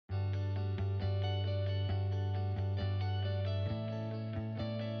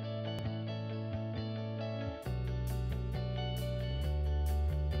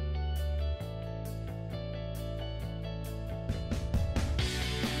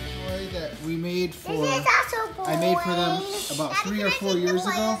toy that we made for. This is also boring. I made for them about Daddy, 3 or 4 years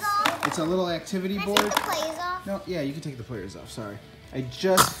ago. It's a little activity Can I board. take the players off? No, yeah, you can take the players off. Sorry, I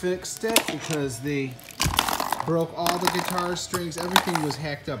just fixed it because they broke all the guitar strings. Everything was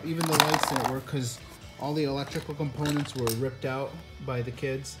hacked up. Even the lights didn't work because all the electrical components were ripped out by the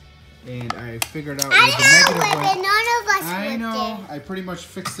kids. And I figured out with the negative one. None of us I know. It. I pretty much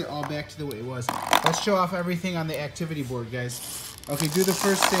fixed it all back to the way it was. Let's show off everything on the activity board, guys. Okay, do the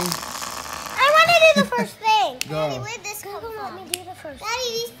first thing. I want to do the first thing. Go. Daddy, where'd this come from? Let me do the first.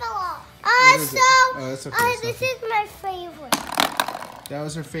 Daddy, these fell off. That's okay, this is my favorite. That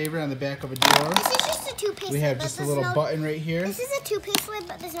was her favorite on the back of a drawer. This is just a toothpaste. We have just a little button right here. This is a toothpaste lid,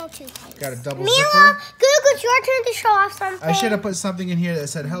 but there's no toothpaste. Got a double Mila, zipper. Google, it's your turn to show off something. I should have put something in here that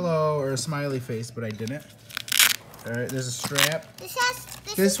said hello or a smiley face, but I didn't. All right, there's a strap.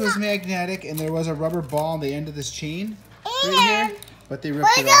 This was magnetic, and there was a rubber ball on the end of this chain right here, but they ripped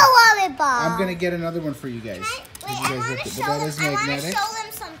it off. Rubber ball? I'm gonna get another one for you guys. I want to show them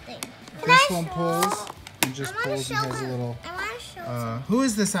something. This one pulls and just pulls and has a little. I want to show them. Who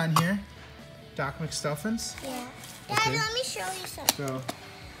is this on here? Doc McStuffins? Yeah. Okay. Dad, let me show you something. So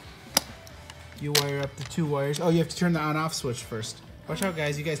you wire up the 2 wires. Oh, you have to turn the on-off switch first. Watch out,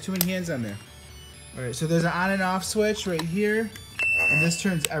 guys. You guys too many hands on there. All right. So there's an on and off switch right here, and this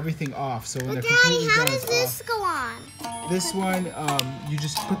turns everything off. So when they're completely Daddy, how done, does it's this off. go on? This one, you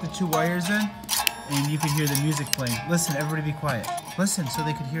just put the 2 wires in, and you can hear the music playing. Listen, everybody be quiet. Listen, so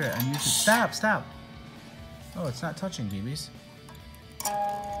they could hear it on YouTube. Stop, stop. Oh, it's not touching, babies.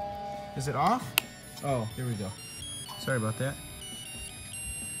 Is it off? Oh, there we go. Sorry about that.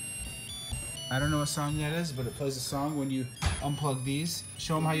 I don't know what song that is, but it plays a song when you unplug these.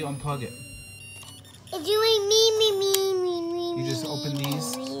 Show them how you unplug it. It's doing me. You just open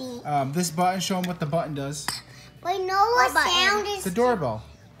these. This button, show them what the button does. Wait, know what sound is... It's a doorbell.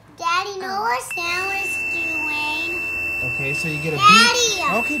 Daddy, know what sound is doing? Okay, so you get a Daddy!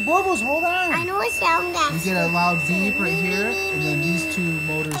 beep. Okay, Borbles, hold on. I know what sound that's You get a loud beep right here, and then these 2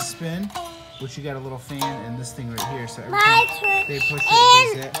 motors spin, which you got a little fan and this thing right here. So every time they push it,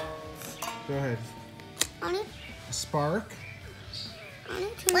 it does that. Go ahead. A spark.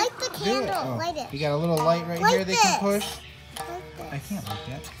 Light the candle. Oh. Light it. You got a little light right Like here they can this. push. I can't like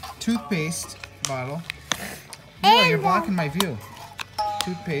that. Toothpaste bottle. Oh, you're blocking my view.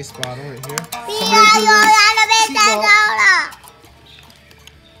 Toothpaste bottle right here.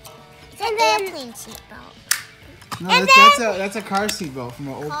 It's an airplane seatbelt. No, that's a car seat belt from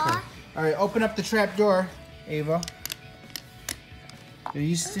an old car. All right, open up the trap door, Ava. There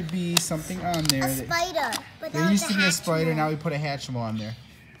used to be something on there. A spider. But There used to be a spider. Now we put a Hatchimal on there.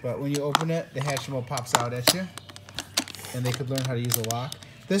 But when you open it, the Hatchimal pops out at you, and they could learn how to use a lock.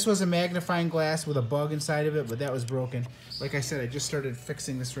 This was a magnifying glass with a bug inside of it, but that was broken. Like I said, I just started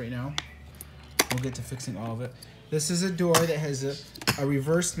fixing this right now. We'll get to fixing all of it. This is a door that has a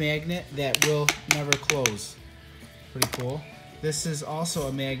reverse magnet that will never close. Pretty cool. This is also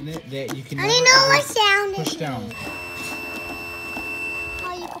a magnet that you can never push down.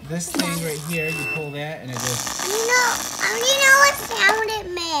 This thing right here, you pull that and it just... I know what sound it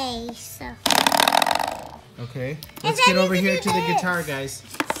makes. Okay. Let's get over here to the guitar, guys.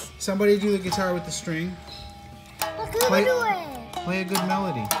 Somebody do the guitar with the string. Play a good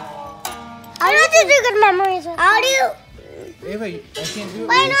melody. How do you do good memories? How do you... Ava, I can't do it.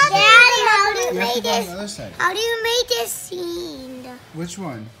 Why not, Daddy? How do you You have to make go on this? the other side. How do you make this scene? Which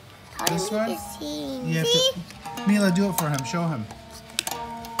one? How do This you make one? this scene? You have See? to... Mila, do it for him. Show him.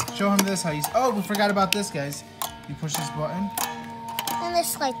 Show him this. How you... Oh, we forgot about this, guys. You push this button. And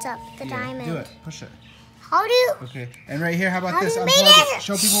this lights up the Yeah, diamond. do it. Push it. How do you... Okay. And right here, how about How do this? you Unplug make it.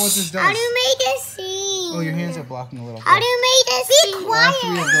 Show people what this does. How do you make this scene? Oh, your hands are blocking a little. How do you make this scene? Be All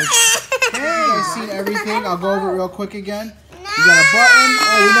 3 of those. Hey, I've seen everything. I'll go over it real quick again. You got a button.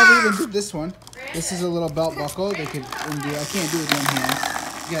 Oh, we never even did this one. This is a little belt buckle. They could undo. I can't do it with one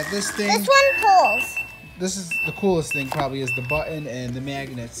hand. You got this thing. This one pulls. This is the coolest thing probably is the button and the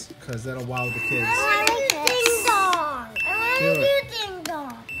magnets because that'll wow the kids. I want to do ding dong. I Do want to it. do ding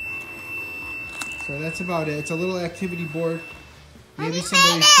dong. So that's about it. It's a little activity board. Maybe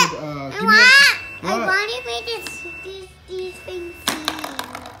somebody should give me I want to make these things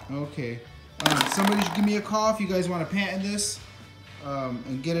sing. Okay. Somebody should give me a call if you guys want to patent this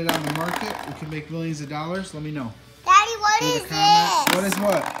and get it on the market. We can make millions of dollars. Let me know. Daddy, what Leave is a comment. this? What is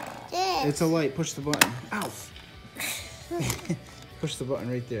what? This. It's a light. Push the button. Ow. Push the button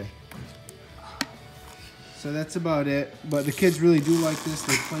right there. So that's about it. But the kids really do like this.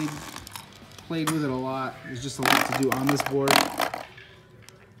 They played with it a lot. There's just a lot to do on this board.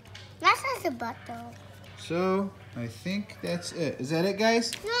 That's not the butt though. So, I think that's it. Is that it,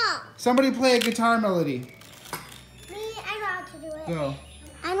 guys? No. Somebody play a guitar melody. Me, I know how to do it. Go.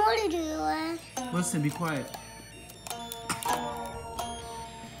 I know how to do it. Listen, be quiet.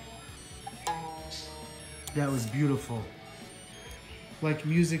 That was beautiful. Like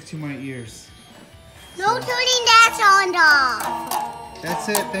music to my ears. No turning that sound off. That's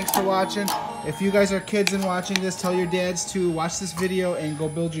it. Thanks for watching. If you guys are kids and watching this, tell your dads to watch this video and go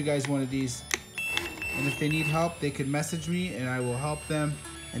build you guys one of these. And if they need help, they could message me and I will help them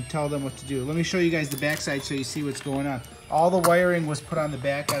and tell them what to do. Let me show you guys the back side so you see what's going on. All the wiring was put on the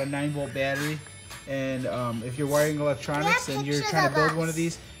back, got a 9-volt battery. And if you're wiring electronics and you're trying to build one of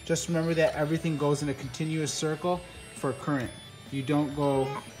these, just remember that everything goes in a continuous circle for current. You don't go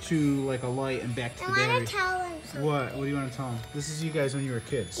to like a light and back to the I battery. want to tell him something. What? What do you want to tell them? This is you guys when you were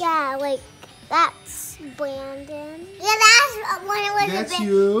kids. Yeah, like, that's Brandon. Yeah, that's when it was That's a baby.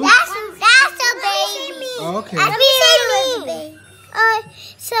 you. That's a baby. Okay. Let me say me.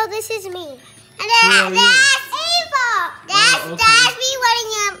 So this is me. And then that's Ava. That's me when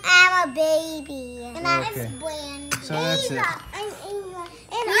I'm a baby. And that's Brandon. So that's it.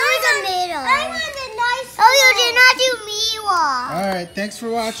 And you're the middle. I'm the nice. Oh, you did not do me one. All right. Thanks for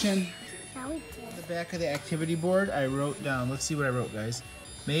watching. Yeah, we did. On the back of the activity board, I wrote down. Let's see what I wrote, guys.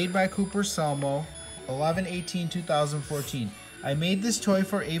 Made by Cooper Salmo, 11/18/2014. I made this toy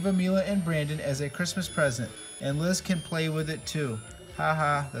for Ava, Mila, and Brandon as a Christmas present, and Liz can play with it too.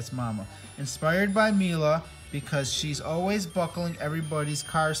 Haha, that's Mama. Inspired by Mila because she's always buckling everybody's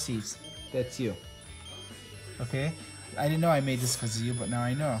car seats. That's you. Okay? I didn't know I made this because of you, but now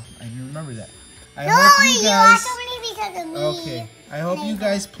I know. I didn't remember that. I hope you guys. Because of me. Okay. I hope you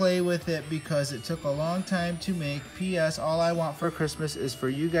guys play with it because it took a long time to make. P.S. All I want for Christmas is for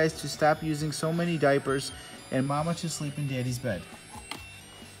you guys to stop using so many diapers and Mama to sleep in Daddy's bed.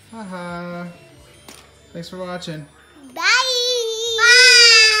 Haha. Thanks for watching.